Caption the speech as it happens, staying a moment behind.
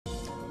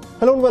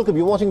Hello and welcome.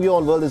 You're watching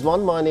WION World is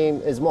One. My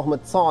name is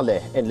Mohammed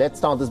Saleh, and let's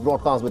start this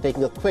broadcast by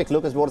taking a quick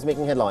look at what is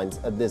making headlines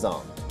at this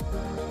hour.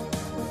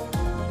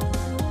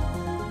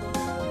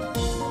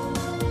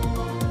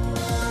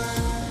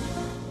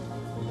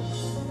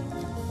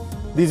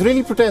 The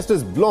Israeli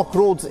protesters block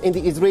roads in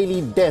the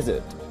Israeli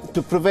desert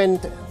to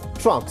prevent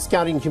trucks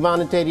carrying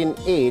humanitarian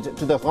aid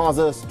to the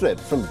Gaza Strip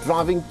from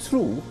driving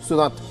through so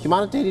that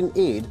humanitarian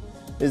aid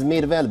is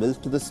made available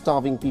to the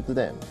starving people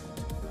there.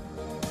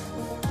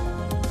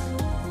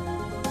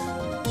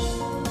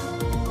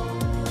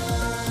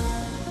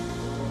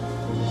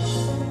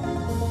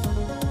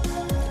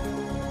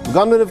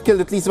 Gunmen have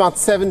killed at least about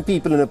 7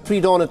 people in a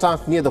pre-dawn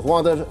attack near the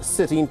Gwadar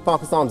city in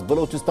Pakistan's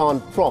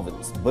Balochistan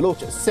province. Baloch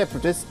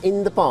separatists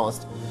in the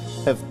past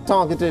have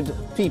targeted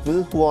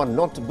people who are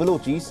not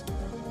Balochis,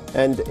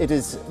 and it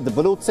is the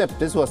Baloch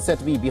separatists who are said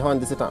to be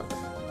behind this attack.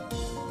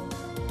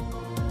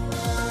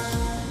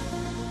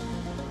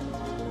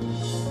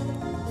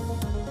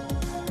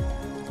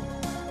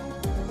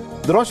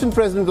 The Russian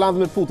President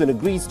Vladimir Putin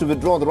agrees to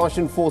withdraw the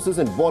Russian forces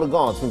and border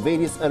guards from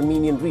various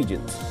Armenian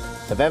regions.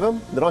 However,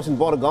 the Russian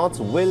border guards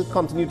will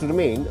continue to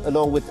remain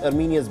along with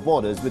Armenia's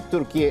borders with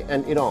Turkey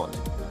and Iran.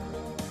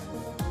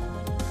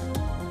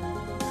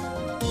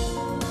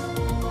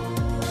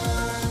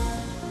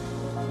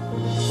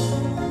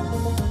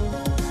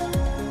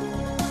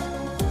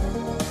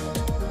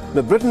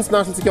 The Britain's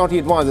National Security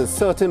Advisor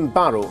Sir Tim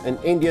Barrow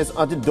and India's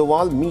Ajit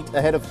Doval meet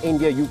ahead of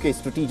India-UK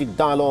strategic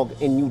dialogue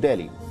in New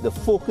Delhi. The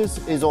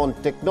focus is on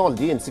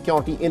technology and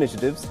security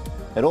initiatives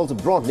and also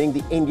broadening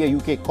the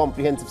India-UK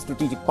comprehensive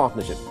strategic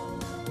partnership.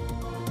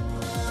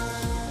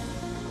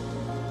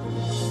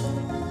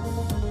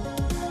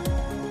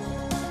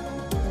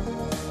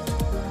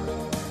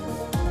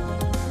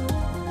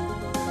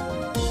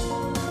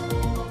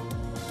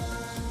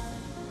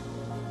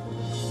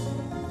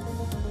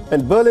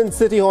 And Berlin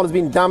City Hall has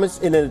been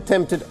damaged in an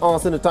attempted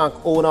arson attack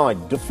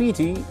overnight.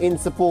 Graffiti in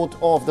support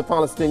of the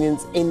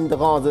Palestinians in the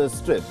Gaza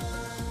Strip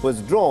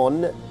was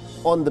drawn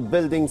on the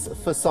building's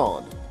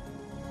facade.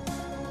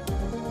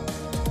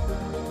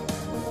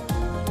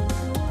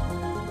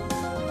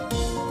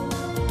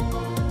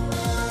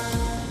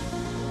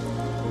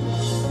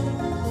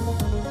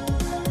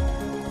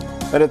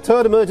 And a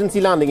third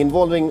emergency landing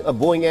involving a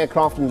Boeing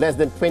aircraft in less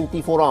than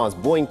 24 hours.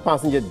 Boeing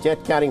passenger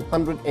jet carrying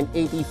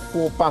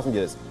 184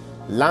 passengers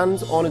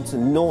lands on its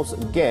nose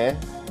gear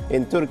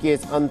in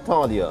Turkey's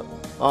Antalya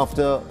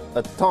after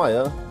a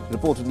tire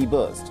reportedly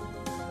burst.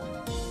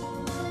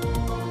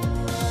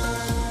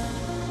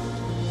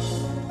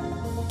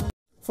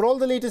 For all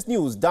the latest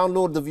news,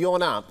 download the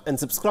WION app and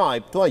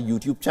subscribe to our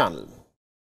YouTube channel.